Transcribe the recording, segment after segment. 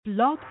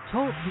Blog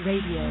Talk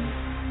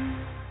Radio.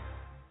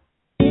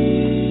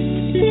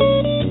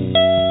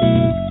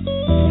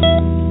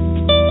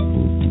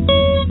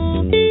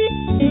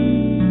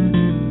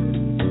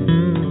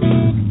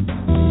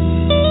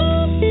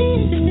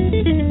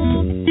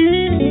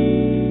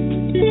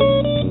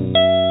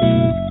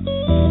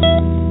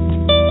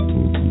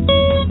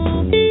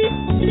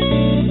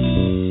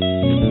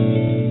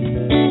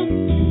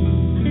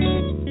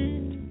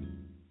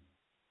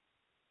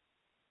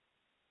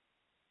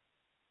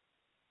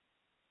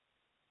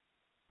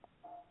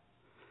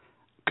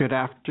 Good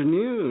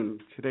afternoon.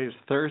 Today is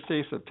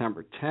Thursday,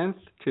 September 10th,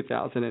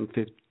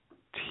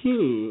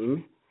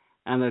 2015,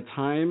 and the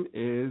time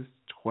is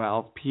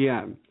 12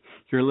 p.m.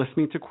 You're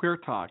listening to Queer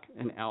Talk,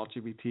 an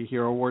LGBT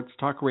Hero Awards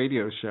talk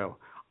radio show.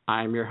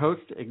 I'm your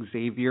host,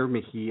 Xavier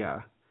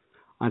Mejia.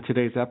 On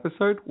today's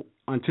episode,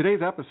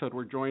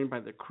 we're joined by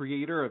the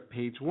creator of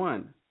Page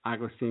One,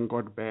 Agustin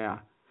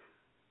Gorbea.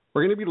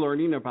 We're going to be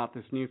learning about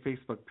this new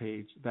Facebook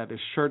page that is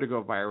sure to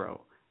go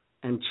viral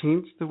and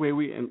change the way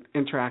we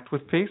interact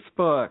with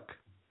Facebook.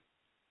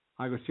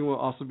 Agustin will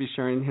also be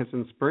sharing his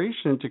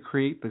inspiration to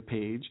create the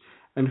page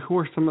and who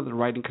are some of the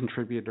writing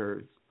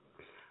contributors.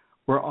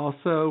 We're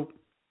also,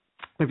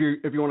 if you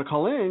want to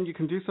call in, you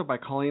can do so by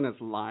calling us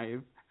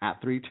live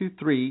at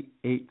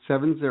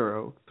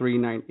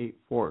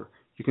 323-870-3984.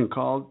 You can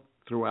call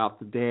throughout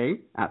the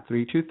day at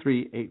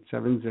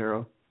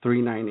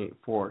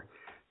 323-870-3984.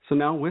 So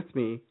now with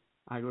me,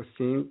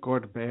 Agustin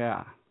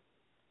Gorbea.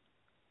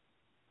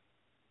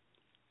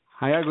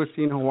 Hi,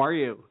 Agustin. How are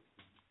you?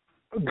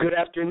 Good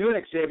afternoon,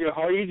 Xavier.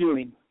 How are you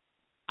doing?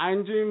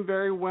 I'm doing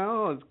very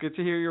well. It's good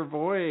to hear your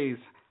voice.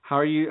 How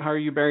are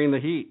you bearing the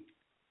heat?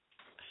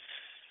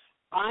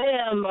 I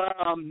am.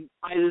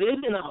 I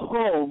live in a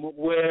home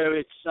where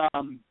it's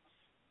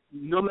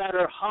no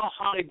matter how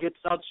hot it gets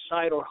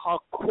outside or how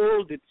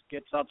cold it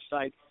gets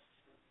outside,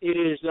 it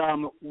is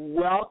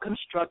well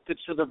constructed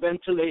so the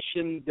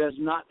ventilation does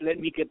not let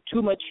me get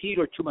too much heat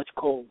or too much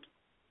cold.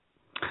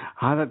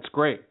 That's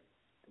great.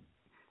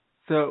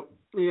 So,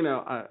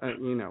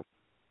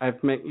 I've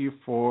met you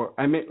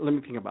let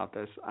me think about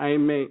this. I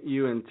met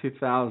you in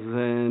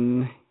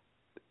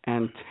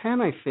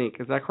 2010, I think.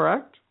 Is that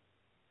correct?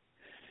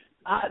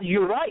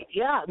 You're right.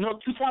 Yeah. No,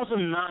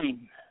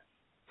 2009.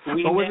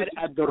 We met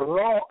at the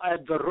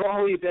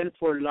Rojo event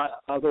for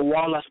the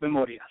Wall Las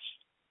Memorias.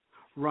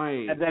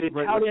 Right. At that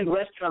Italian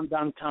restaurant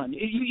downtown.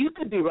 You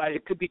could be right.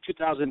 It could be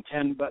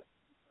 2010, but.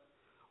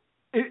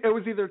 It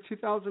was either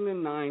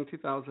 2009,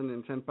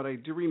 2010, but I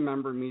do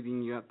remember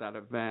meeting you at that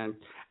event,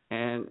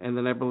 and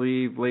then I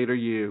believe later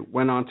you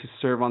went on to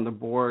serve on the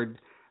board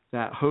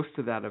that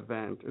hosted that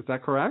event. Is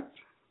that correct?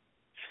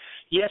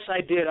 Yes, I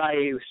did.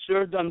 I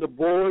served on the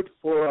board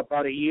for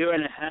about a year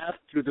and a half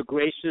through the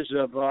graces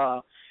of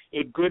a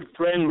good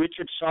friend,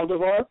 Richard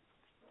Saldivar,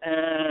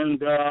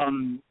 and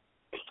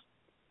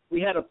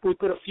we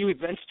put a few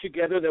events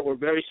together that were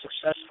very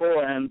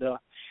successful, and so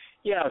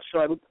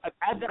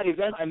at that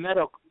event I met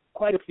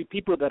quite a few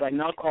people that I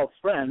now call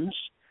friends,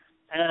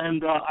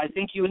 and I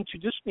think you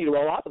introduced me to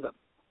a lot of them.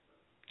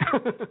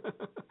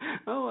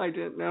 Oh, I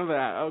didn't know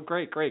that. Oh,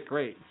 great.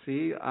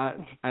 See,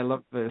 I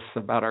love this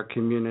about our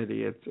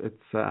community.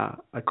 It's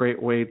a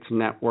great way to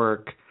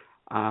network.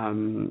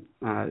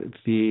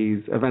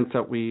 These events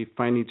that we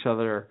find each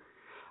other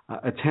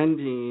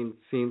attending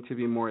seem to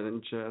be more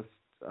than just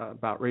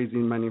about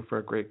raising money for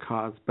a great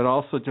cause, but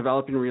also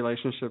developing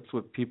relationships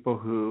with people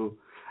who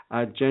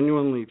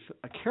genuinely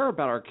care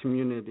about our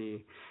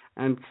community.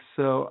 And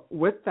so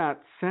with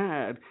that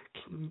said,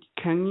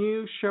 can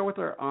you share with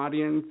our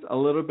audience a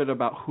little bit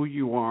about who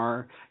you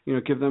are,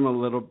 give them a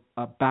little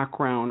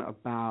background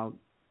about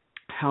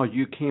how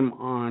you came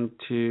on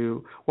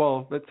to,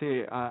 let's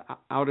say,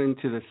 out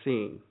into the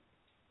scene?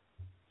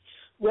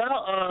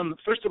 Well,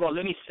 first of all,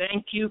 let me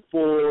thank you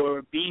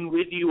for being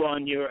with you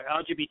on your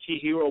LGBT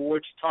Hero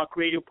Awards talk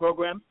radio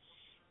program.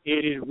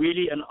 It is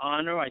really an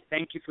honor. I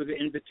thank you for the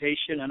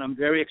invitation, and I'm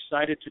very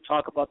excited to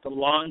talk about the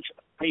launch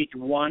of Page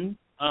One.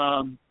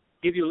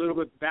 Give you a little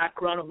bit of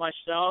background of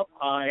myself.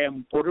 I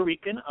am Puerto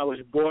Rican. I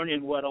was born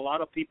in what a lot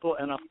of people,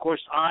 and of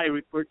course I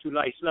refer to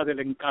La Isla del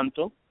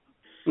Encanto.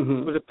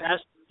 Mm-hmm. For the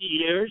past 20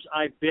 years,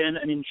 I've been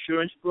an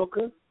insurance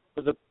broker.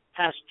 For the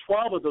past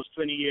 12 of those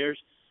 20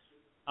 years,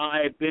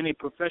 I've been a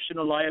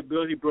professional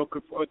liability broker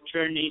for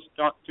attorneys,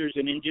 doctors,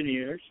 and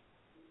engineers.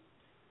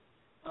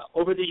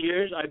 Over the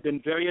years, I've been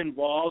very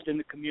involved in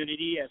the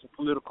community as a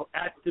political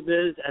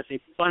activist, as a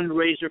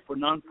fundraiser for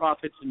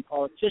nonprofits and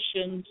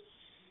politicians,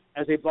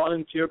 as a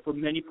volunteer for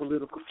many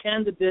political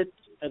candidates,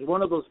 as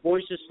one of those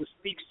voices who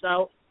speaks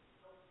out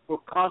for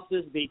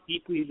causes they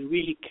deeply,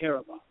 really care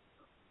about.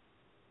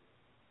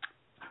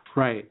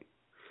 Right.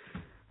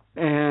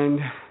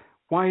 And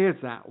why is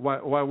that?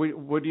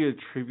 What do you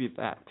attribute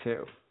that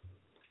to?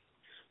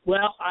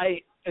 Well,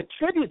 I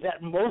attribute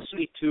that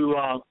mostly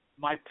to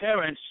my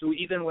parents, who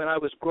even when I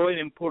was growing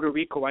in Puerto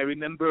Rico, I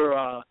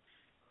remember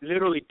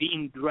literally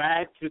being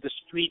dragged through the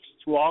streets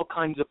to all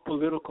kinds of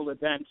political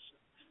events.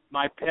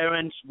 My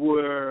parents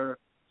were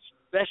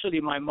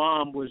especially my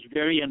mom, was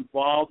very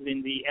involved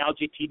in the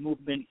LGBT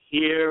movement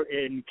here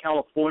in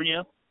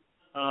California.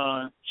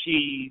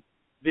 She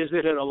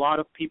visited a lot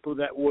of people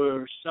that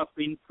were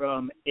suffering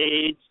from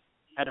AIDS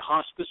at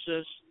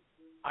hospices.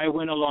 I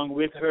went along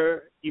with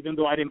her, even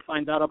though I didn't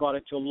find out about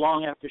it till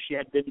long after she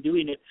had been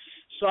doing it.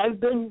 So I've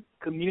been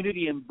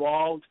community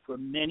involved for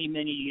many,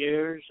 many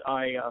years.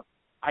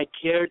 I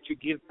care to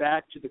give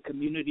back to the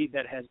community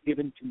that has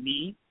given to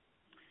me,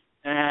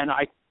 and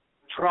I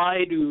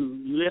try to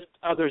lift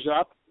others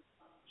up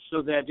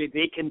so that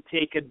they can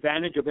take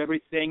advantage of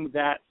everything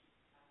that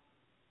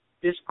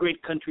this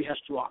great country has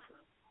to offer.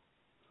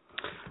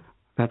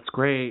 That's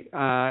great.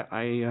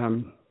 I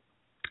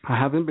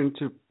haven't been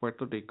to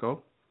Puerto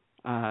Rico.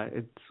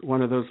 It's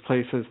one of those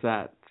places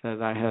that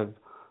I have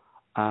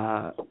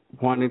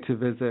wanted to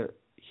visit,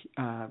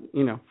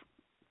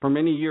 for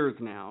many years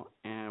now.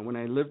 And when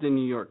I lived in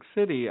New York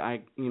City,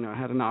 I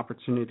had an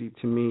opportunity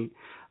to meet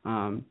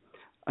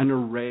an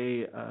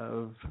array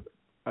of,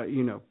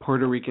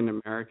 Puerto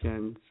Rican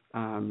Americans.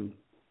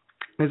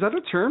 Is that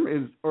a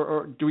term?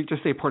 Or do we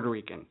just say Puerto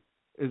Rican?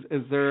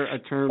 Is there a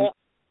term?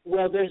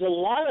 Well, there's a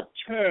lot of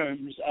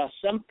terms.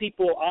 Some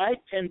people, I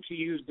tend to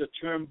use the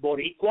term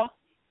Boricua,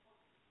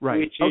 right.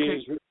 which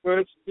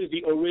refers to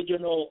the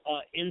original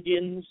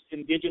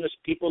indigenous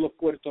people of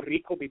Puerto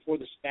Rico before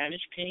the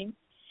Spanish came.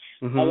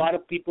 Mm-hmm. A lot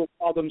of people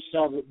call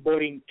themselves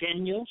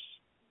Borinqueños.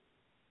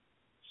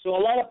 So a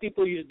lot of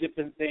people use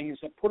different things.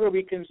 Puerto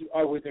Ricans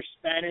are with their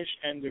Spanish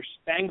and their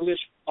Spanglish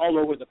all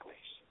over the place.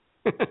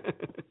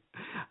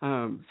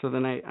 So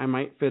then I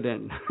might fit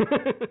in.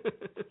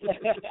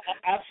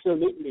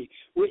 Absolutely.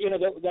 Well,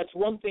 that's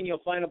one thing you'll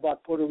find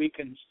about Puerto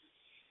Ricans.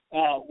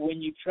 When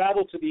you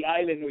travel to the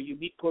island or you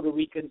meet Puerto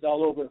Ricans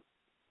all over,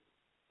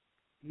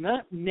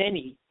 not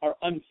many are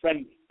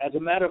unfriendly. As a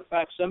matter of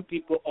fact, some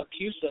people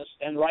accuse us,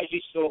 and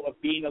rightly so,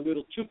 of being a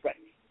little too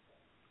friendly.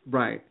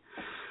 Right.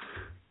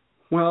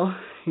 Well,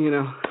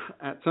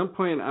 at some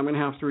point I'm going to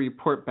have to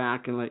report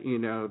back and let you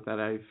know that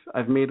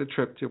I've made a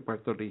trip to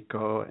Puerto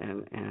Rico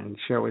and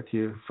share with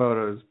you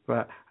photos.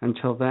 But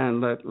until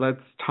then,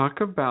 let's talk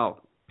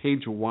about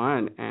Page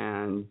One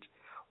and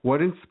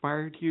what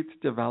inspired you to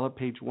develop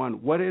Page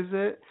One. What is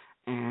it,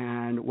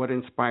 and what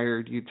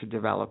inspired you to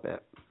develop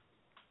it?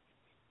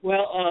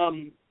 Well,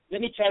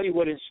 let me tell you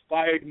what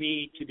inspired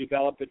me to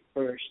develop it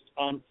first.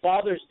 On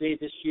Father's Day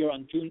this year,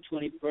 on June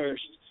 21st,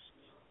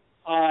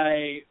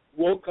 I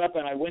woke up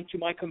and I went to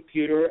my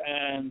computer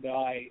and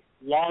I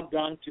logged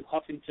on to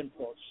Huffington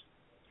Post.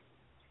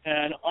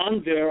 And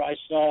on there I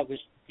saw this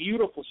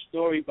beautiful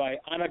story by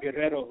Ana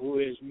Guerrero, who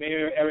is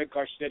Mayor Eric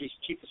Garcetti's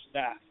chief of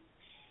staff.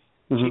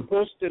 Mm-hmm. She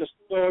posted a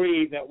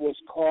story that was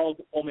called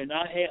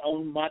Homenaje a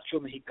un Macho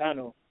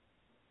Mexicano,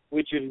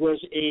 which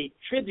was a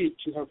tribute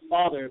to her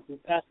father who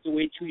passed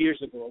away 2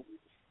 years ago.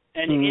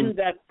 And in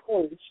that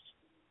post,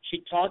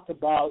 she talked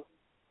about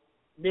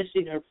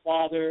missing her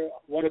father,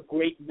 what a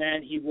great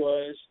man he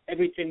was,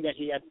 everything that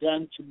he had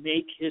done to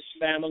make his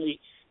family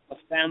a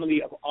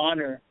family of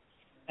honor.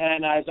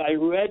 And as I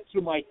read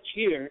through my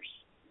tears,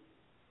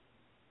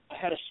 I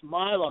had a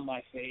smile on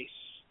my face.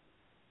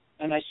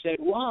 And I said,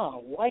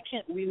 wow, why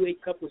can't we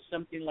wake up with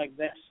something like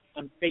this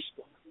on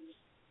Facebook?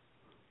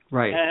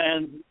 Right.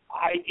 And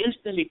I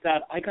instantly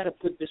thought, I got to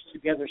put this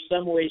together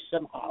some way,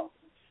 somehow.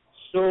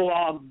 So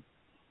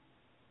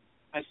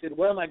I said,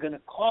 what am I going to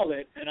call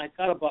it? And I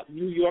thought about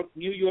New York.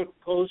 New York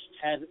Post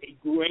has a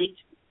great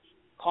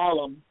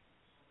column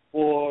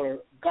for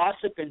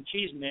gossip and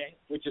chisme,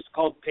 which is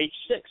called Page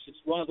 6. It's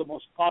one of the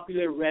most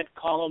popular read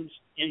columns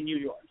in New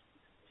York.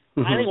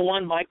 Mm-hmm. I didn't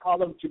want my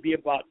column to be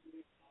about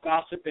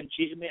gossip and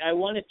chisme. I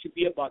want it to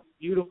be about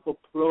beautiful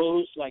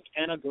prose like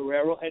Ana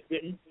Guerrero had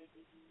written.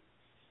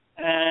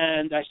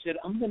 And I said,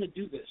 I'm going to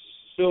do this.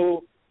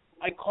 So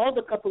I called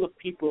a couple of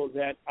people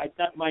that I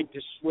thought might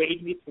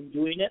dissuade me from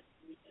doing it.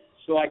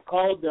 So I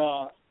called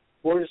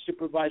Board of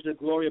Supervisor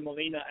Gloria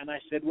Molina, and I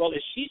said, well,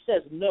 if she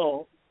says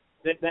no,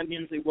 that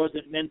means it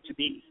wasn't meant to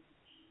be.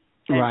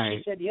 And right.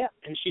 She said, yeah.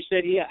 And she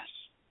said, yes.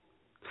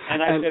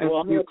 And I said,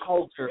 well, I'm going to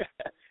call her.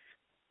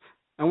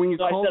 And when you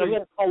so called I said, her... I'm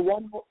going to call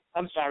one more.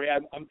 I'm sorry.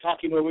 I'm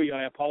talking over you.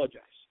 I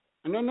apologize.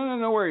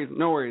 No worries.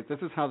 No worries. This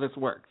is how this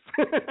works.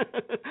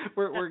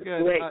 we're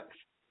good. Great.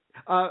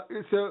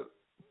 So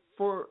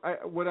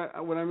what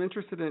I'm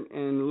interested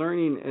in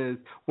learning is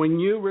when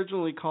you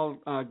originally called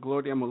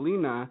Gloria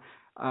Molina,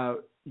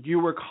 you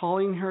were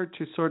calling her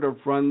to sort of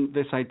run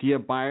this idea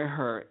by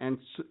her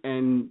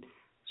and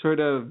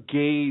sort of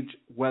gauge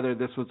whether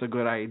this was a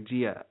good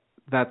idea.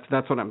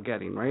 That's what I'm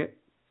getting, right?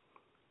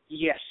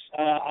 Yes.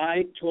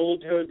 I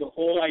told her the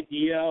whole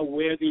idea,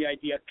 where the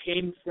idea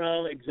came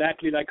from,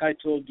 exactly like I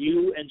told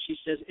you, and she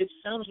says, it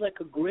sounds like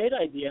a great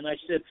idea. And I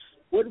said,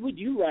 what would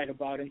you write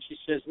about? And she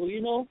says,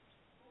 well,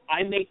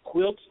 I make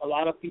quilts. A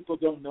lot of people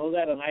don't know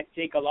that, and I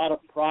take a lot of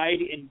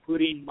pride in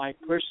putting my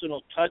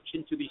personal touch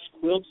into these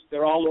quilts.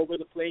 They're all over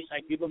the place. I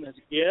give them as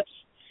gifts.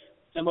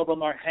 Some of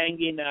them are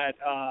hanging at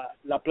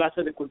La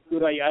Plaza de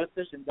Cultura y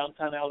Artes in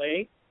downtown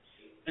L.A.,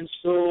 And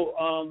so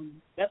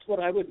that's what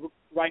I would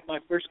write my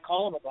first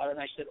column about. And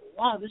I said,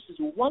 wow, this is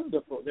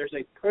wonderful. There's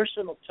a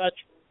personal touch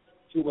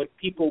to what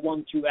people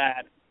want to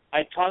add.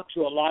 I talked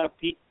to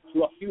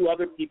to a few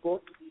other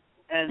people,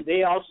 and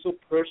they also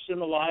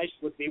personalized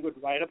what they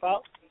would write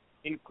about,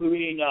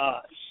 including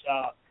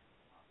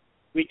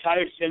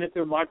retired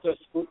Senator Marta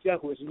Scutia,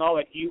 who is now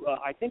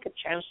I think a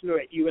chancellor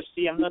at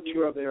USC. I'm not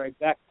sure of their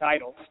exact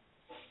title.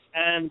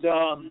 And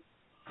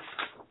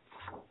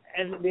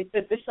they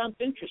said, this sounds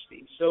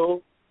interesting.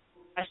 So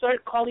I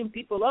started calling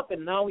people up,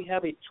 and now we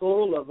have a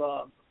total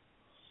of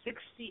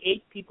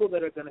 68 people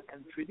that are going to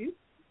contribute.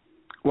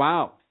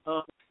 Wow.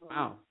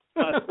 Wow.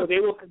 So they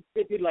will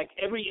contribute like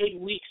every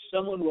 8 weeks.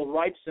 Someone will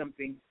write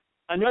something.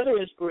 Another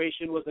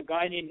inspiration was a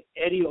guy named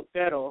Eddie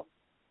Otero,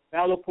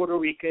 fellow Puerto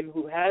Rican,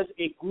 who has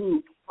a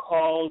group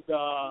called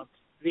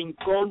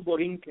Rincón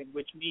Borinquen,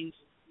 which means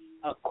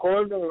a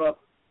corner of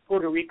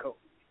Puerto Rico.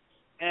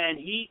 And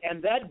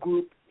that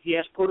group, he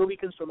has Puerto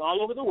Ricans from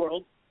all over the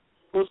world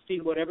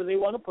posting whatever they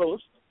want to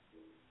post.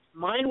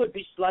 Mine would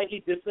be slightly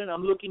different.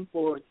 I'm looking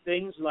for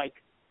things like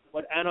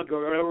what Ana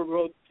Guerrero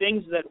wrote,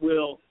 things that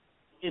will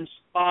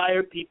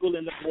inspire people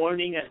in the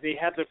morning as they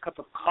have their cup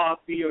of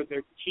coffee or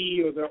their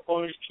tea or their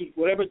orange tea,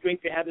 whatever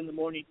drink they have in the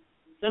morning,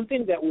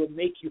 something that will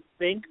make you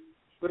think,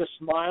 put a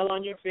smile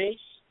on your face.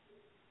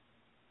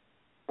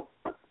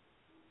 But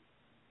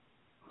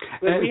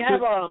we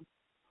have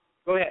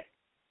go ahead.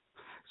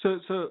 So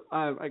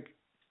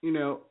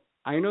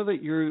I know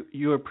that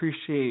you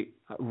appreciate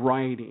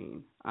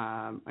writing.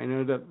 I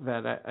know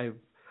that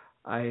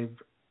I've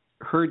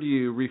heard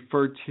you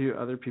refer to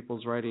other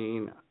people's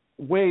writing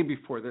way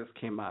before this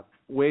came up,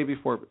 way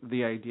before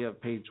the idea of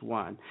page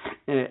one.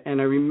 And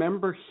I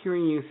remember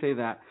hearing you say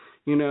that,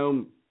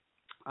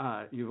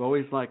 you've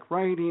always liked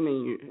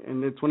writing,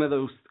 and it's one of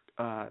those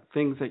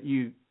things that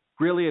you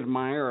really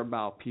admire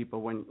about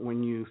people.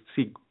 When you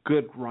see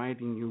good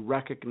writing, you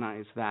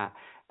recognize that.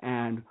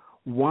 And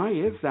why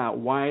is that?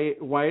 Why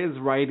is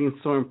writing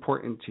so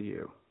important to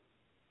you?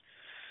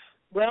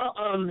 Well,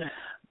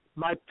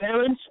 my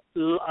parents,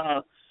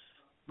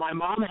 my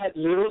mom had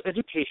little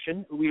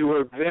education. We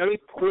were very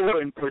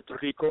poor in Puerto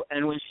Rico,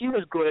 and when she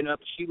was growing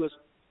up, she was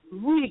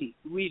really,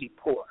 really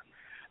poor.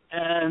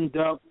 And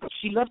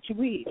she loved to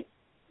read.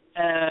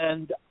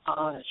 And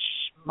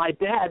my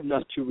dad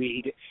loved to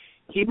read.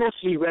 He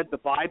mostly read the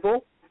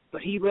Bible,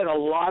 but he read a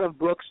lot of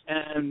books.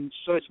 And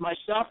so it's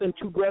myself and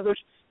two brothers,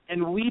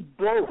 and we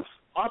both,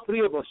 all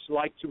three of us,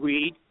 like to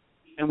read,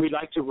 and we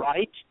like to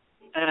write.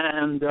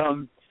 And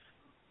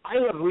I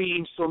love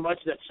reading so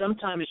much that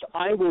sometimes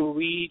I will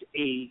read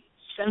a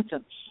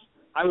sentence.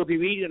 I will be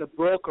reading a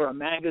book or a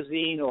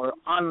magazine or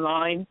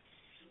online,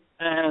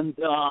 and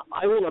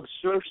I will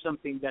observe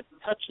something that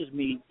touches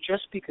me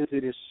just because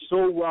it is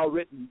so well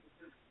written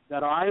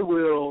that I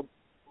will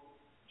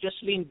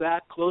just lean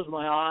back, close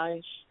my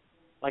eyes,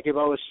 like if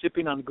I was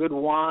sipping on good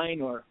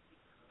wine or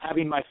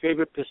having my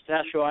favorite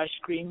pistachio ice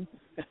cream,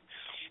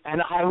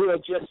 and I will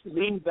just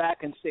lean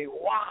back and say,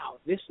 wow,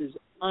 this is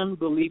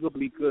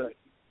unbelievably good.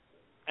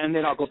 And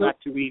then I'll go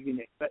back to reading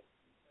it. But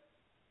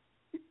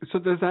so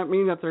does that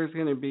mean that there's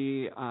going to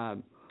be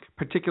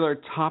particular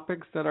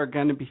topics that are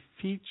going to be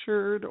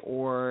featured,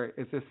 or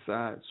is this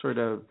sort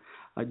of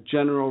a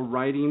general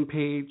writing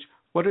page?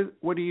 What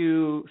do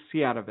you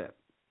see out of it?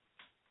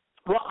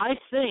 Well, I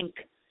think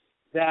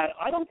that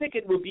I don't think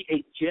it will be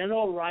a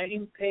general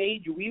writing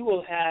page. We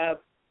will have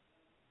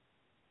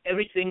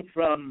everything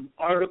from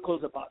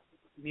articles about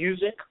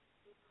music,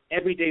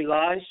 everyday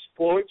lives,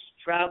 sports,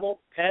 travel,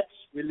 pets,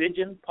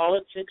 religion,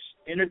 politics,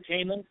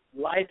 entertainment,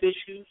 life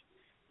issues.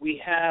 We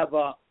have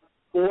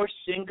 4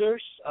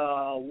 singers.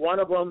 One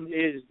of them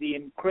is the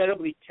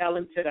incredibly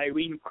talented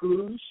Irene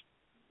Cruz,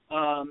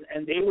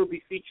 and they will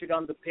be featured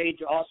on the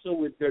page also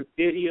with their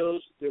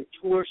videos, their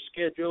tour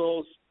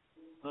schedules,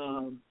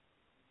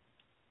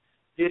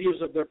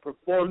 videos of their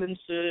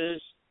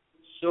performances.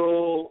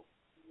 So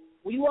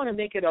we want to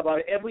make it about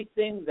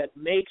everything that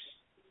makes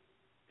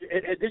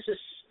this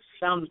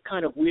sounds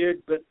kind of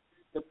weird, but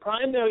the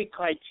primary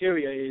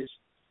criteria is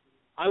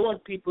I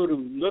want people to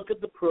look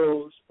at the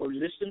prose or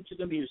listen to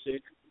the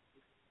music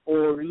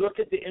or look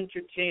at the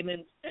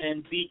entertainment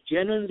and be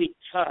genuinely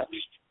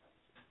touched.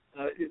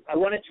 I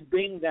wanted to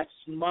bring that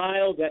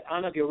smile that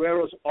Ana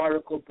Guerrero's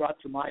article brought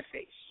to my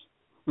face.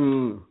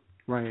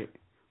 Right.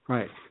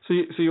 So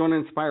you want to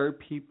inspire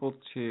people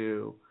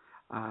to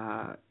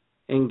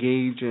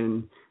engage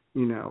in,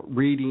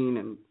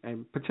 reading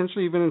and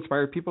potentially even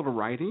inspire people to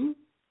write?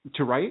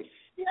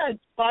 Yeah,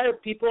 inspire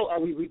people.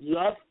 We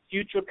love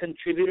future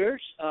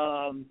contributors,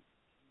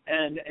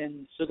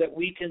 and so that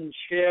we can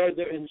share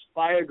their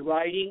inspired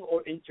writing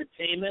or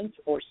entertainment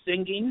or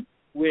singing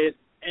with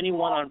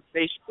anyone on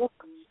Facebook.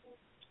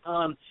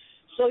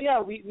 So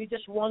yeah, we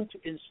just want to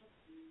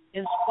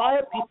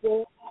inspire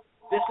people.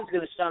 This is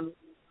going to sound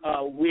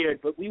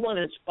weird, but we want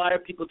to inspire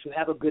people to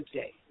have a good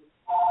day,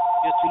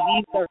 to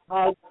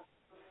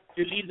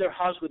leave their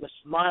house with a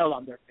smile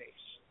on their face.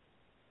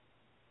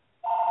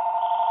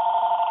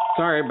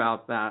 Sorry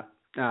about that.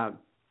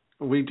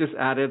 We just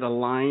added a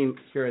line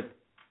here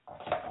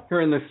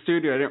here in the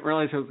studio. I didn't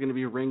realize I was going to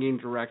be ringing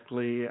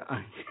directly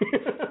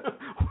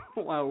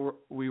while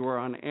we were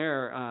on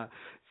air.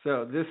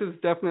 So this is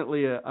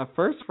definitely a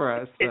first for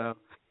us. So.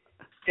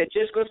 It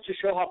just goes to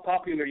show how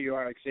popular you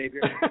are,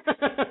 Xavier.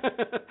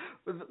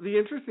 The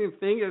interesting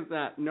thing is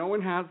that no one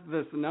has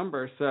this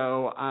number,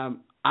 so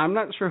I'm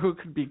not sure who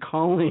could be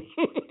calling.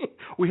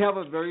 We have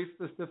a very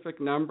specific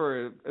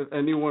number. If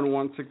anyone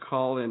wants to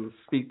call and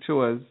speak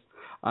to us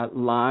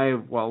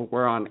live while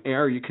we're on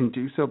air, you can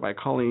do so by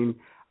calling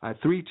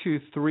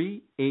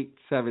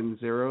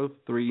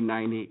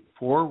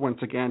 323-870-3984. Once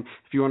again,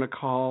 if you want to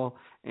call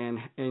and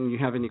you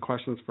have any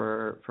questions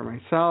for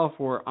myself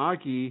or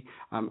Augie,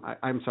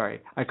 I'm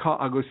sorry, I call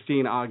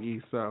Agustin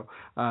Augie, so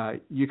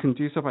you can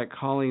do so by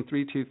calling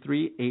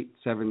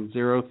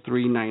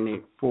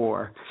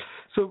 323-870-3984.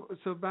 So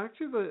back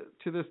to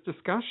this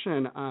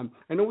discussion. I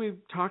know we've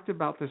talked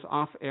about this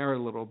off air a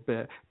little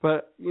bit,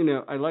 but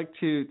I'd like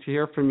to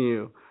hear from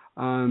you.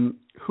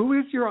 Who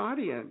is your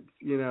audience?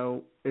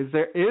 Is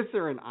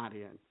there an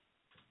audience?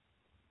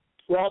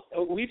 Well,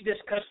 we've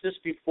discussed this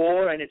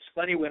before, and it's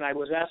funny, when I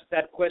was asked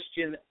that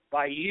question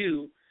by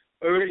you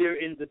earlier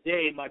in the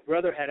day, my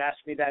brother had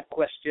asked me that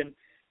question,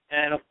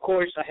 and of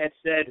course I had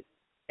said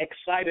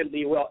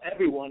excitedly, well,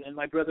 everyone, and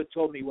my brother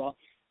told me, well,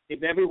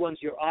 if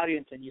everyone's your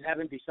audience and you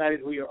haven't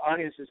decided who your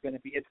audience is going to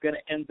be, it's going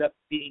to end up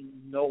being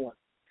no one.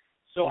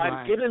 So right.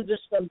 I've given this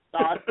some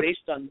thought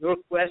based on your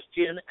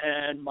question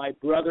and my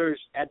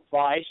brother's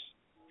advice,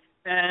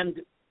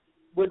 and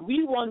what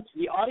we want,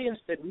 the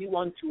audience that we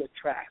want to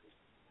attract,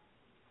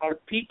 are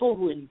people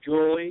who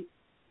enjoy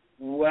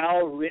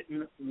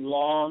well-written,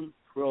 long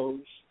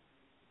prose,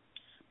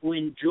 who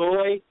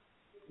enjoy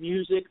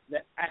music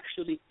that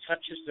actually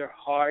touches their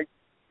heart,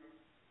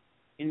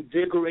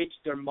 invigorates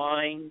their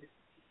mind,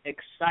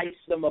 excites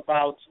them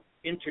about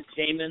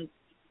entertainment,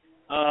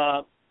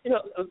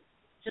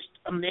 just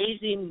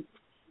amazing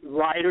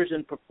writers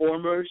and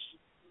performers,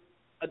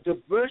 a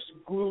diverse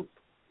group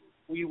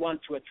we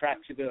want to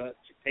attract to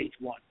Page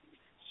One.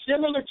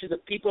 Similar to the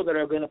people that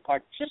are going to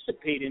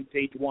participate in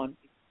Page One,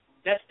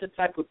 that's the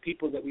type of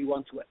people that we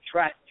want to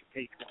attract to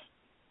Page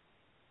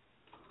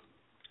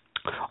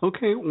One.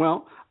 Okay,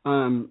 well,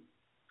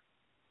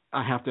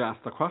 I have to ask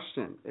the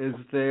question: Is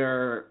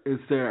there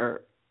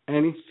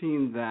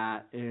anything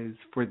that is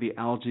for the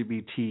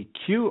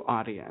LGBTQ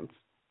audience?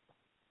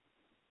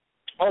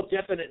 Oh,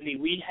 definitely.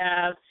 We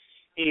have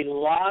a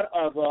lot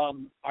of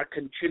our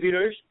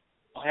contributors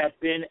have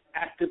been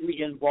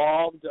actively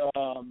involved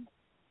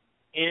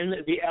in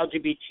the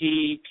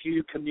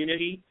LGBTQ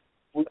community,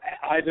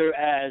 either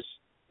as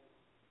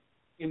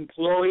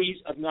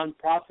employees of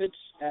nonprofits,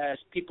 as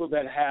people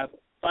that have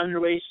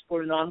fundraised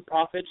for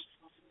nonprofits,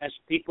 as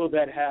people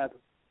that have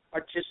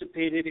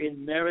participated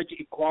in marriage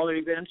equality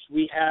events.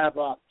 We have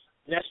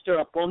Nestor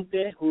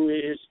Aponte, who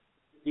is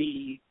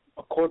a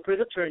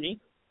corporate attorney,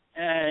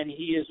 and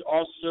he is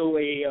also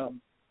a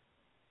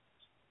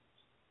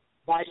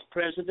vice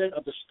president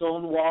of the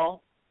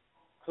Stonewall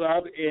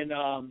Club in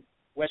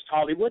West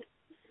Hollywood.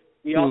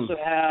 We also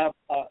have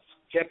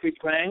Jeffrey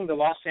Prang, the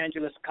Los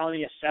Angeles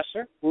County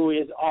Assessor, who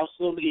is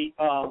also the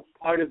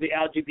part of the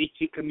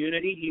LGBT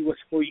community. He was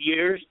for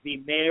years the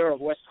mayor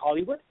of West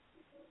Hollywood.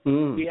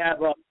 We have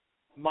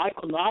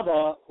Michael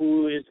Nava,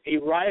 who is a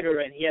writer,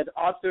 and he has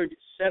authored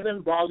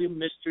 7-volume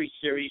mystery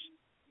series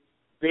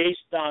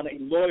based on a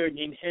lawyer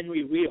named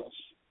Henry Rios.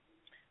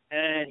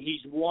 And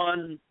he's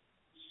won,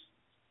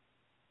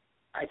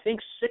 I think,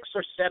 6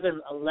 or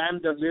 7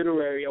 Lambda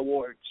Literary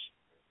Awards.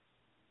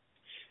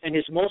 And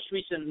his most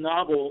recent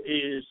novel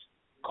is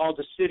called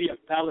The City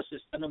of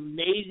Palaces, an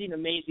amazing,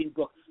 amazing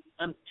book.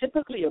 I'm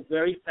typically a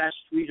very fast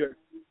reader.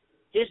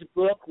 His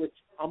book, with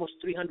almost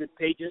 300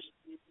 pages,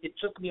 it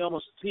took me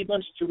almost 3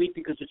 months to read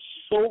because it's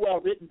so well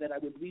written that I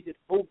would read it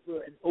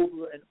over and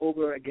over and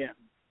over again.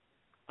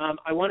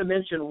 I want to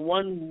mention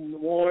one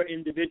more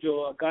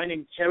individual, a guy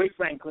named Terry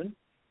Franklin,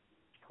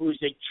 who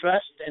is a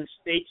trust and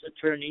states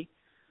attorney,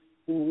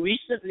 who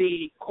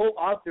recently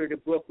co-authored a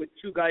book with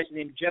 2 guys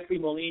named Jeffrey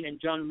Moline and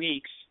John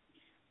Meeks.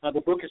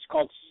 The book is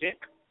called Sick,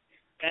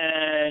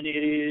 and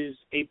it is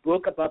a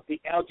book about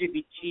the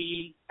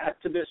LGBT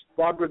activist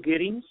Barbara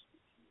Giddings,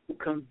 who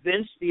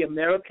convinced the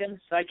American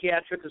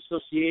Psychiatric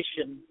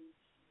Association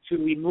to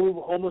remove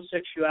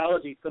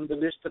homosexuality from the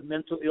list of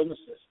mental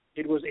illnesses.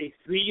 It was a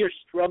 3-year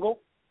struggle,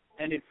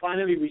 and it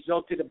finally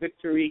resulted in a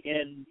victory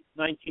in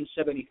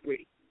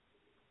 1973.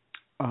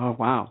 Oh,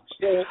 wow.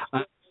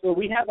 So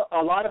we have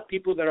a lot of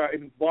people that are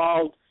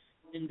involved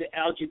in the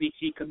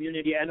LGBT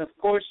community. And, of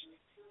course,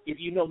 if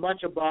you know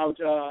much about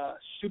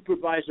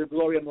Supervisor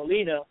Gloria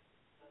Molina,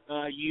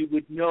 you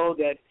would know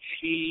that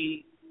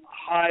she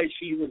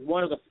was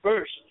one of the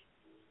first,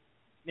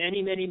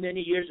 many, many,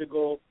 many years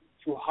ago,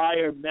 to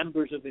hire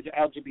members of the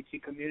LGBT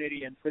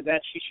community, and for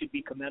that she should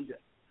be commended.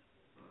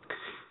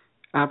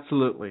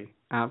 Absolutely,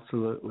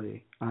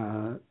 absolutely.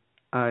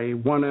 I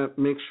want to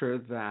make sure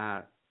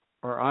that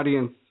our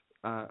audience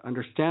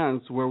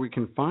understands where we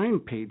can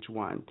find Page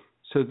One.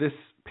 So this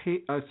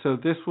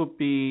will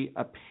be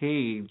a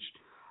page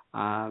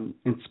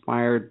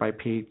inspired by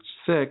page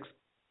 6,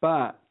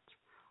 but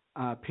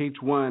page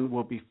 1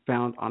 will be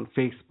found on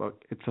Facebook.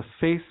 It's a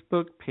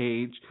Facebook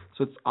page,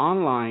 so it's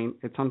online.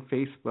 It's on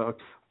Facebook.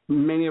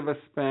 Many of us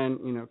spend,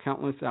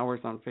 countless hours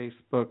on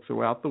Facebook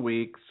throughout the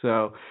week.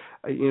 So,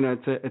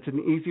 it's an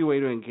easy way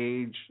to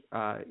engage,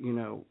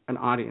 an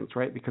audience,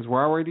 right? Because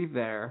we're already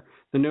there.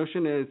 The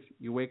notion is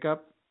you wake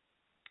up,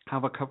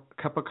 have a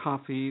cup of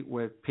coffee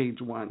with page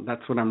 1.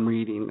 That's what I'm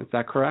reading. Is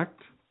that correct?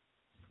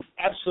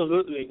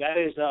 Absolutely. That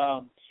is,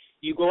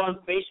 you go on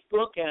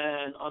Facebook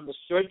and on the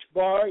search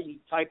bar, you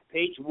type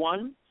page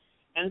 1.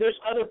 And there's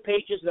other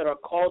pages that are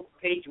called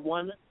page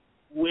 1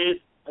 with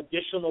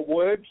additional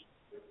words.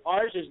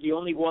 Ours is the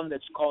only one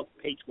that's called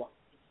page 1.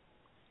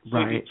 So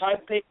right. If you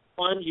type page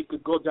 1, you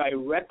could go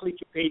directly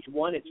to page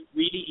 1. It's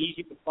really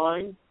easy to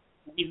find.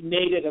 We've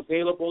made it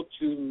available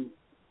to,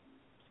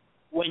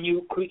 when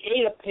you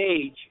create a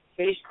page,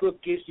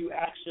 Facebook gives you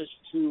access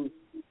to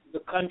the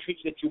countries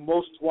that you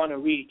most want to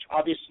reach.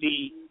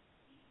 Obviously,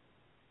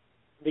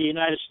 the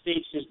United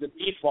States is the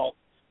default,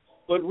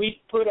 but we've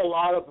put a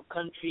lot of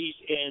countries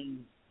in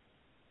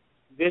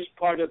this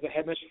part of the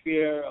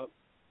hemisphere,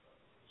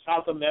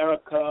 South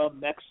America,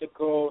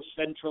 Mexico,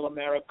 Central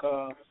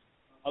America,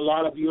 a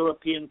lot of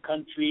European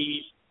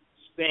countries,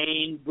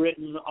 Spain,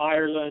 Britain,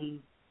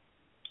 Ireland,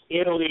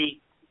 Italy.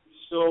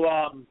 So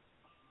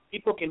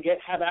people can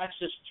have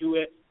access to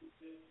it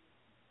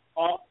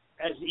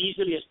as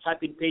easily as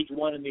typing page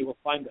 1 and they will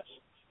find us.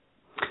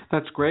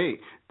 That's great.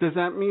 Does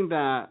that mean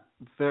that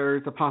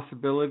there's a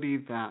possibility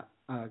that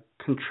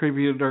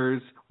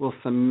contributors will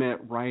submit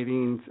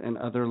writings in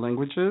other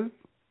languages?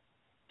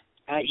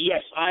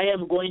 Yes, I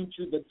am going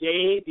to, the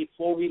day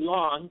before we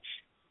launch,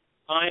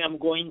 I am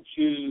going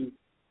to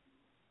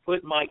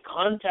put my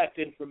contact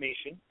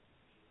information,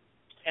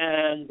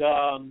 and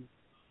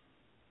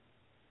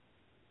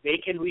they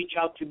can reach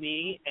out to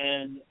me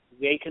and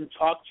they can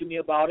talk to me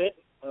about it.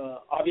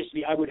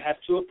 Obviously, I would have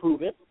to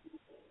approve it,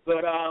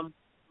 but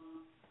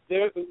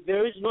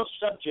there is no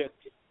subject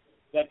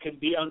that can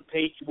be on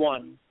page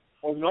 1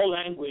 or no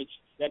language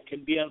that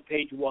can be on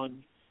page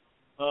 1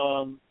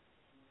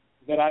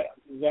 that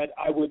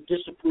I would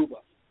disapprove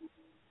of.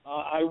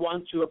 I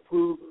want to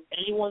approve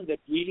anyone that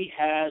really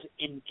has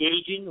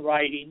engaging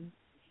writing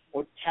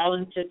or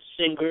talented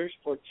singers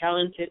or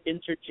talented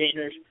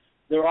entertainers.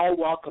 They're all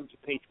welcome to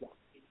page 1.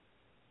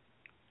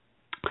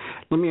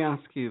 Let me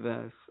ask you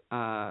this.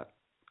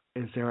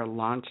 Is there a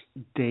launch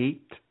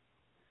date?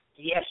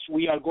 Yes,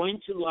 we are going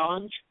to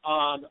launch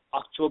on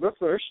October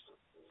 1st.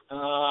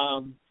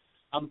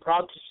 I'm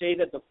proud to say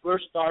that the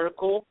first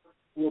article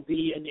will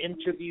be an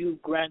interview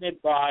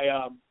granted by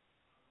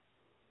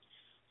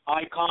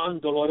icon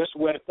Dolores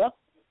Huerta.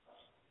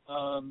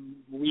 I am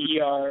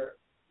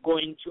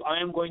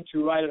going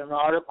to write an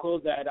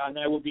article and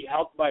I will be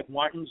helped by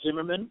Martin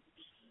Zimmerman,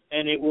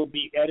 and it will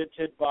be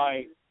edited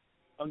by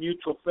a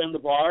mutual friend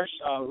of ours,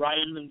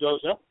 Ryan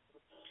Mendoza.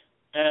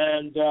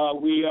 And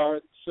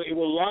so it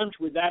will launch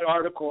with that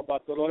article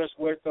about Dolores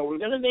Huerta. We're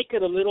going to make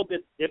it a little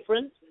bit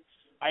different.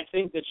 I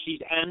think that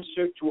she's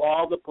answered to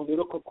all the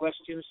political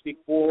questions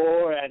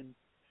before, and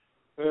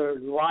her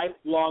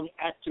lifelong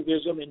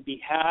activism in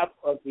behalf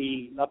of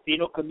the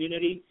Latino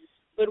community.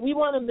 But we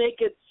want to make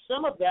it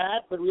some of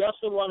that, but we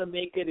also want to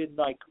make it in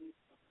like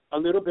a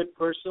little bit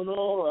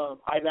personal.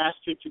 I've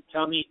asked her to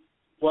tell me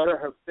what are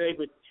her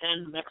favorite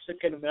 10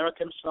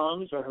 Mexican-American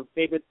songs, or her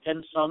favorite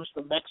 10 songs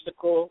from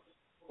Mexico,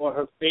 or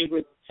her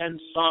favorite 10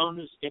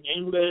 songs in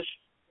English.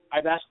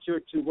 I've asked her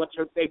to what's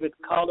her favorite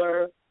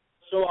color.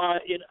 So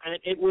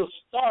it will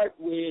start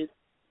with,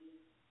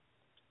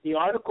 the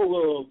article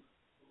will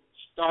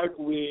start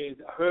with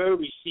her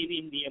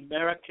receiving the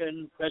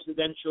American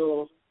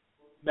Presidential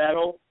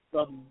Medal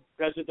from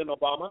President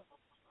Obama.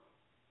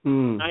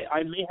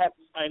 I may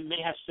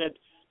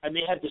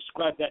have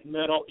described that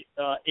medal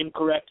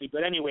incorrectly,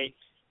 but anyway,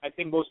 I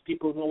think most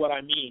people know what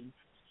I mean.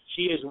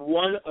 She is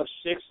one of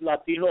 6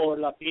 Latino or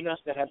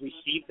Latinas that have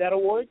received that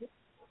award.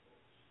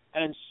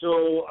 And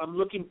so I'm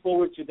looking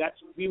forward to that.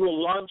 We will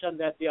launch on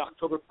that the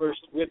October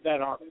 1st with that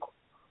article.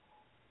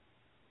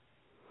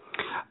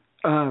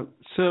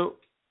 So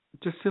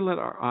just to let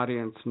our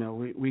audience know,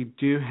 we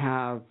do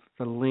have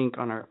the link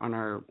on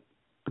our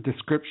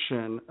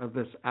description of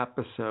this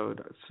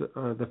episode. So,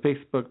 the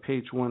Facebook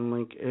page 1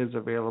 link is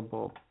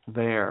available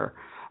there.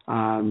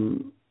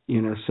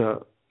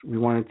 So we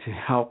wanted to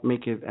help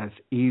make it as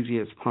easy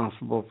as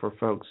possible for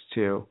folks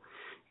to,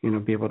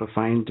 be able to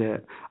find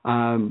it.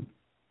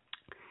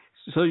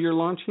 So you're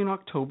launching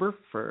October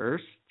 1st.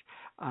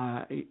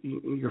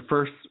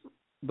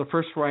 The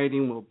first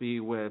writing will be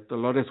with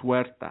Dolores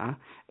Huerta.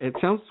 It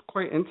sounds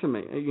quite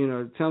intimate.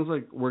 It sounds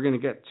like we're going to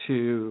get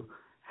to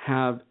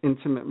have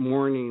intimate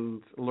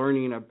mornings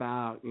learning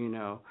about,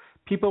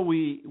 people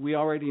we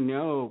already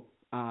know,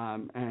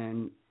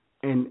 and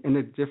in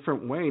a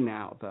different way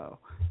now, though,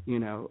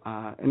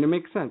 and it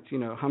makes sense.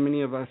 How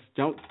many of us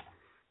don't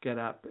get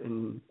up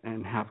and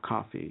have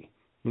coffee?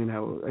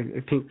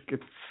 I think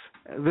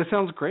this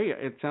sounds great.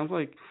 It sounds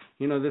like,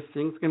 this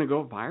thing's going to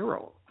go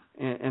viral.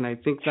 And I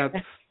think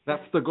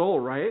That's the goal,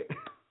 right?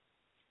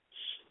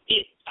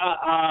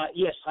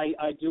 Yes,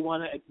 I do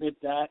want to admit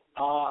that.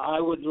 I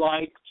would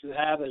like to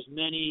have as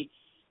many,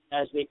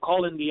 as they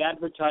call in the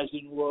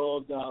advertising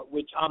world,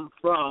 which I'm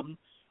from,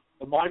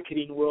 the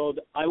marketing world.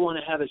 I want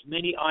to have as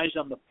many eyes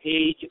on the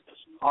page as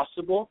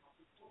possible.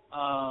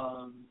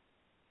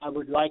 I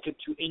would like it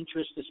to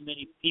interest as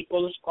many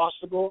people as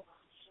possible.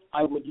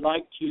 I would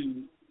like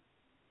to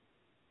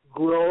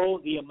grow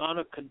the amount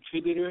of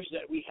contributors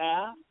that we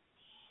have,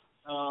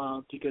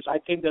 because I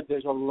think that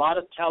there's a lot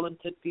of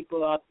talented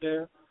people out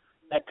there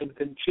that can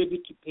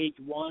contribute to page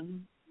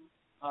one.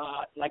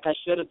 Like I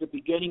said at the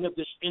beginning of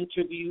this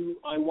interview,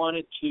 I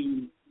wanted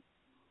to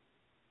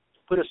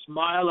put a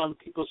smile on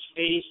people's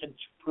face and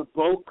to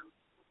provoke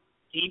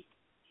deep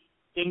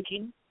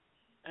thinking.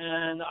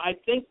 And I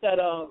think that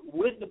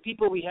with the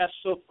people we have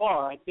so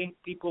far, I think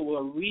people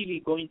are really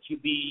going to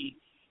be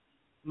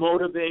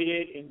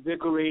motivated,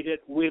 invigorated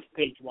with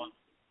page one.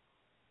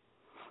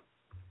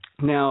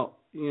 Now,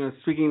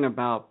 speaking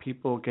about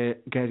people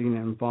getting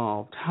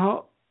involved,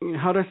 how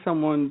does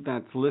someone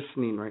that's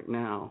listening right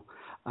now,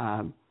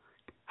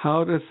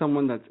 how does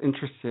someone that's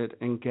interested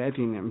in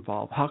getting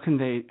involved, how can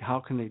they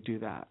do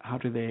that? How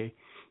do they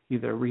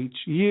either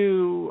reach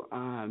you?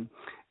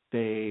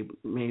 They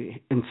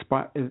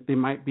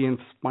might be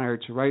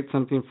inspired to write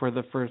something for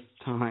the first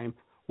time.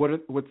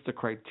 What's the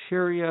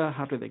criteria?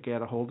 How do they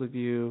get a hold of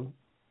you?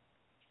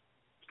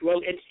 Well,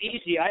 it's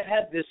easy. I've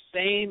had this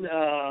same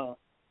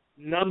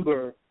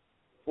number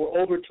for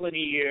over 20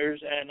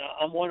 years, and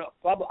I'm one of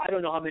probably, I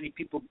don't know how many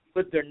people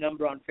put their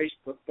number on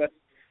Facebook, but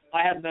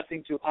I have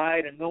nothing to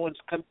hide, and no one's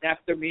come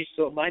after me,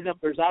 so my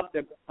number's out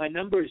there. My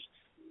number is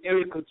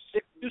area code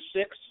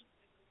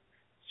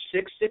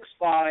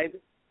 626-665-0966.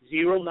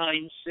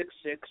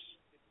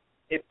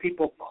 If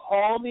people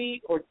call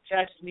me or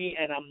text me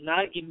and I'm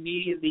not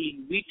immediately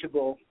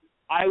reachable,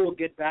 I will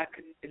get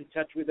back in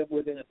touch with them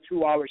within a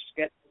 2-hour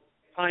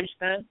time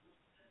span.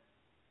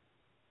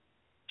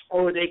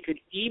 Or they could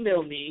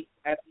email me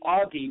at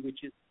Augie,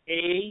 which is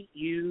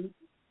AUGIE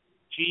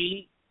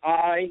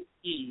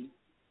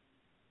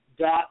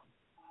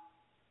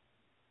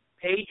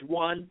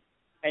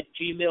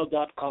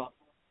 .page1@gmail.com.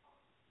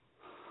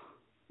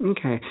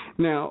 Okay.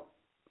 Now,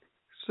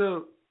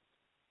 so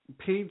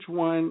page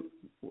one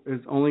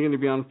is only going to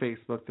be on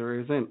Facebook. There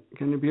isn't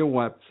going to be a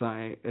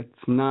website.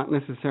 It's not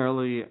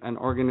necessarily an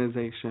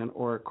organization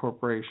or a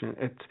corporation.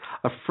 It's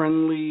a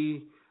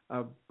friendly,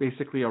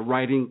 basically a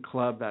writing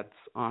club that's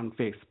on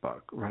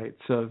Facebook, right?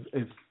 So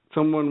if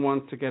someone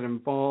wants to get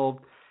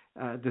involved,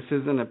 this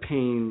isn't a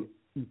paying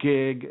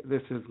gig.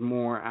 This is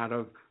more out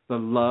of the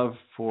love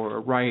for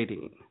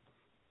writing.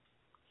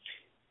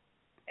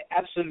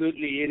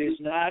 Absolutely. It is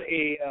not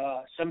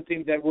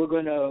something that we're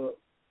going to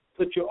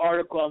put your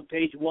article on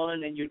page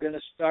one and you're going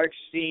to start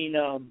seeing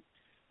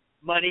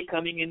money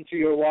coming into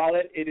your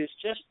wallet. It is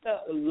just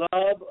a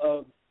love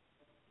of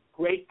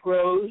great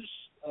prose,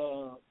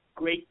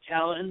 great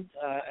talent.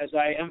 As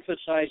I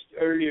emphasized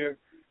earlier,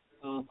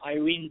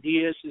 Irene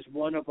Diaz is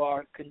one of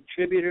our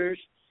contributors,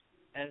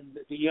 and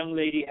the young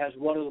lady has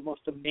one of the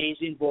most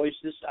amazing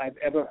voices I've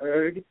ever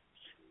heard.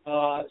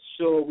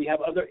 So we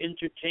have other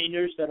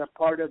entertainers that are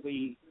part of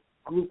a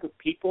group of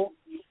people.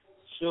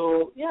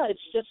 So, yeah, it's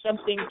just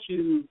something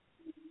to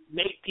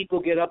make people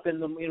get up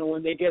in the,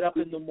 when they get up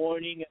in the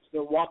morning, as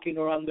they're walking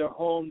around their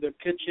home, their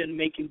kitchen,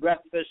 making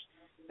breakfast,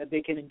 that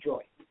they can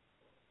enjoy.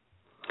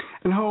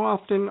 And how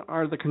often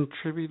are the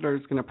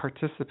contributors going to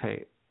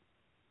participate?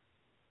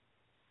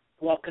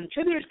 Well,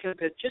 contributors can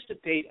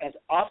participate as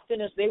often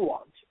as they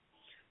want.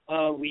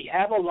 We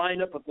have a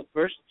lineup of the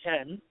first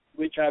 10,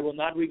 which I will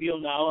not reveal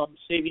now. I'm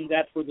saving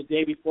that for the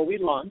day before we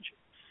launch.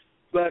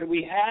 But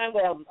we have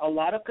a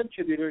lot of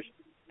contributors,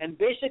 and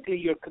basically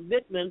your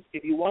commitment,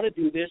 if you want to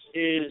do this,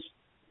 is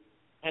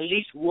at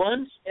least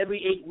once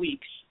every 8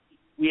 weeks,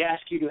 we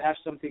ask you to have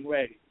something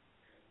ready.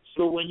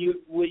 So when you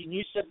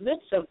submit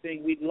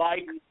something, we'd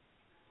like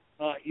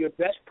your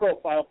best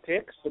profile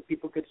pic, so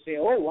people could say,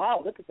 oh,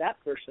 wow, look at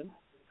that person.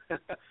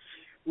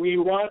 We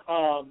want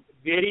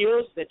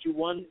videos that you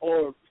want,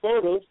 or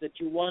photos that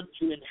you want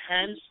to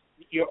enhance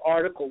your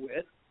article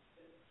with.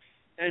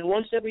 And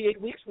once every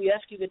 8 weeks, we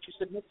ask you that you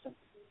submit something.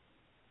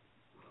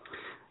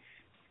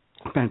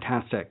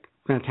 Fantastic.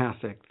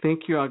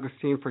 Thank you,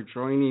 Augustine, for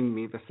joining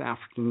me this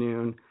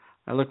afternoon.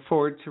 I look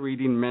forward to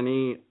reading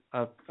many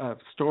of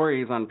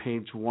stories on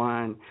page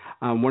one.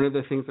 One of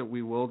the things that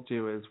we will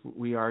do is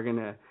we are going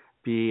to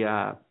be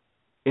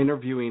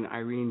interviewing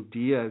Irene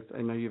Diaz.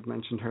 I know you've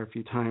mentioned her a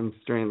few times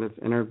during this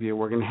interview.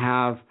 We're going to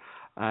have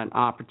an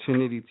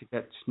opportunity to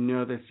get to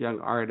know this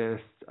young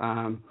artist.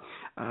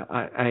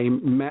 I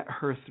met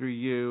her through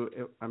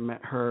you. I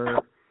met her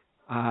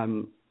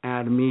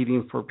at a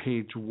meeting for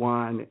page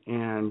one,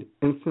 and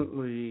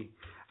instantly,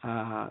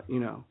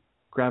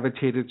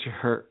 gravitated to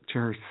her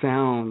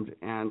sound.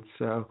 And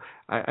so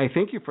I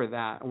thank you for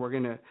that. We're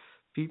going to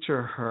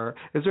feature her.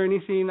 Is there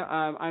anything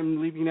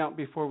I'm leaving out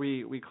before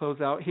we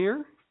close out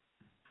here?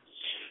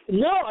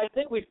 No, I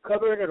think we've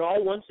covered it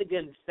all. Once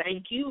again,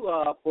 thank you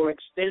for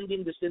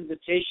extending this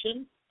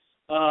invitation.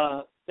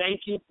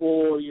 Thank you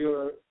for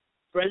your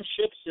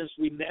friendship since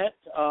we met.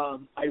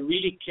 I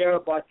really care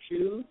about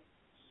you.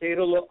 Say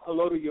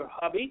hello to your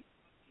hubby.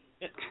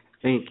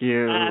 Thank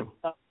you.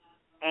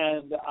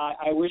 And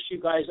I wish you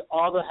guys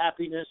all the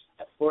happiness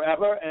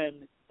forever.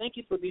 And thank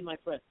you for being my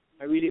friend.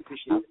 I really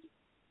appreciate it.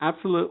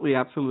 Absolutely,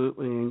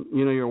 absolutely. And,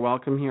 you're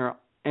welcome here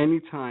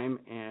anytime.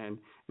 And,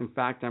 in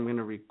fact, I'm going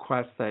to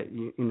request that,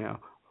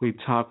 we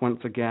talk once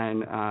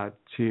again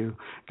to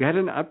get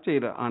an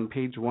update on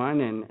page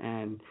 1,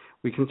 and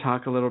we can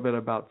talk a little bit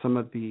about some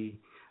of the,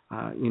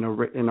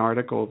 written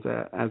articles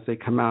as they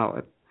come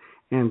out.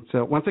 And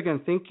so, once again,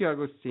 thank you,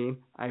 Agustin.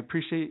 I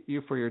appreciate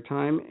you for your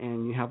time,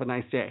 and you have a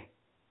nice day.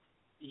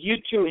 You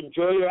too.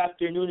 Enjoy your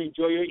afternoon.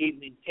 Enjoy your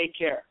evening. Take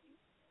care.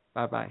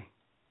 Bye-bye.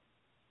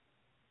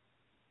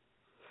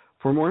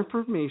 For more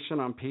information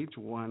on page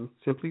 1,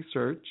 simply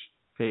search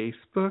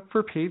Facebook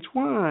for page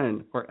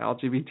 1 or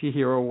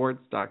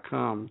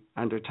LGBTHeroAwards.com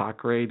under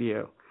Talk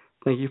Radio.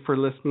 Thank you for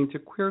listening to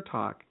Queer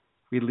Talk.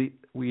 We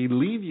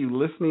leave you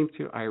listening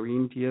to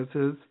Irene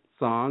Diaz's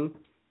song,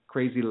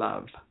 Crazy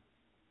Love.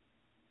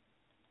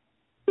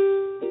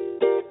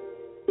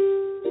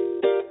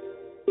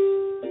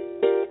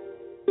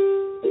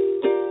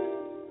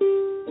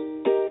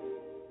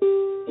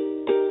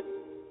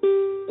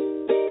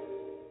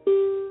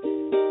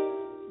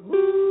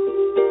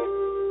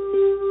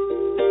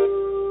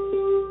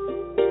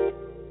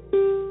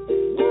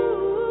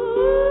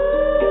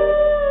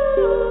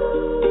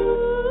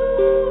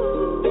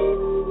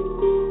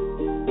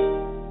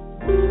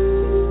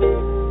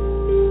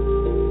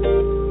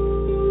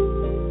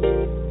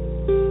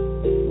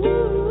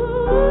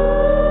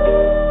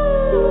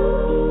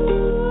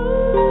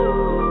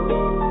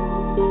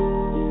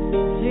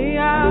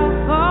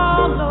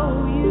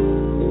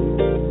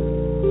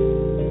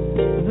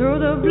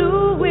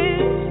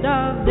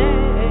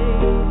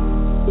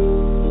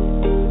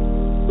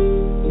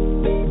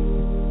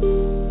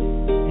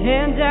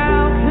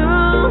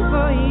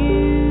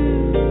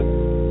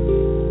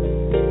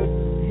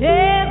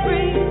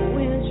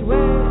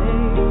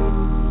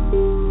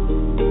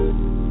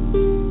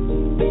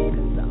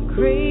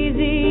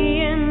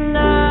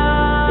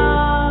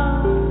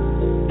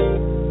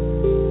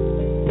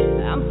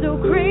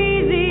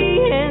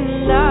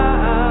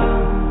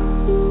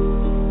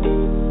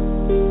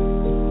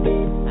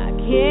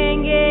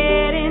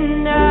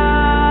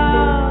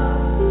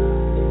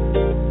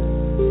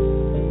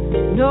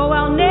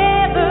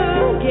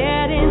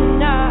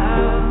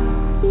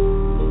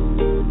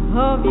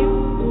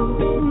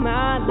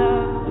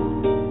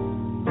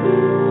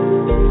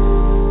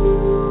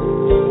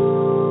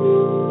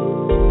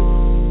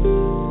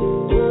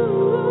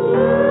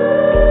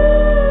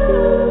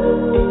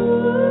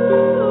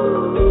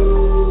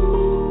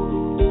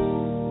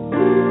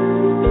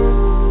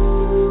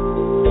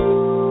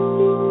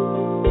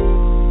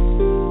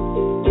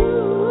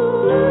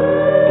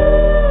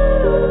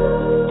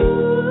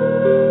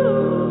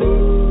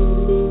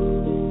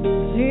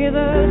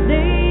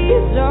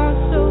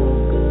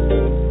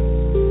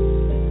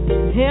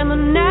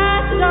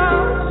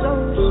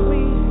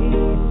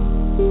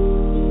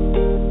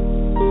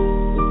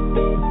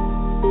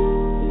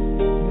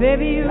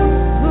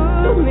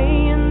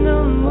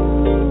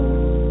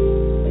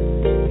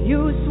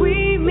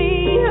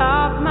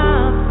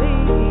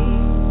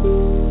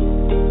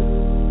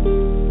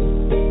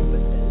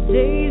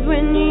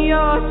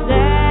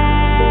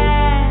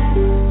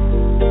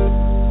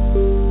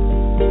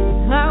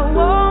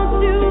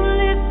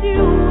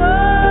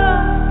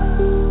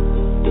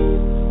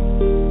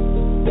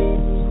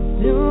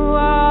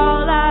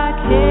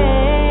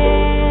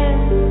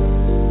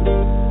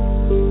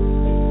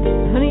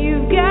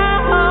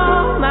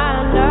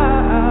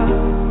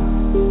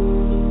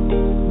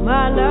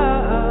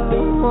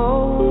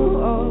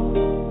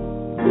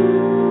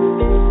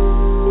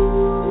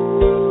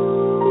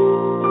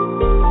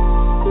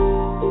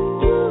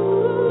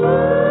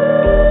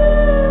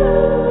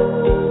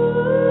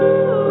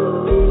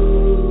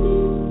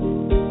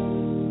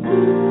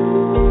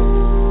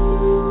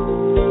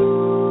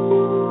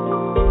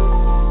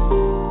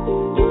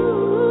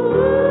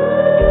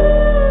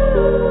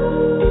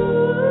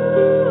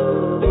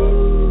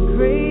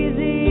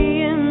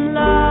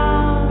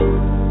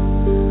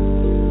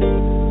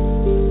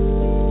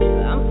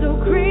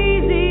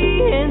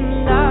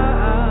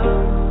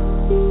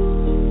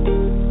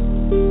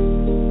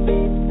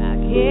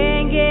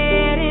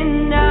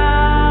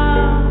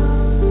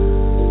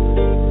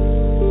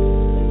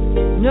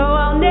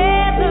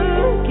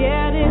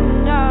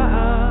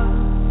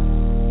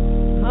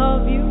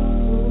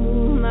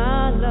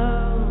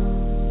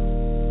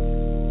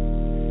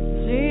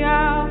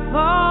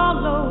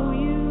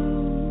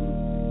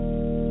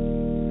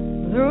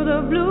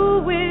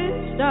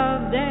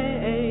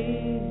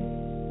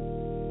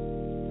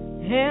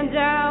 And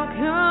I'll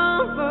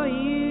come for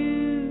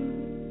you.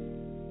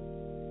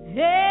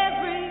 Hey.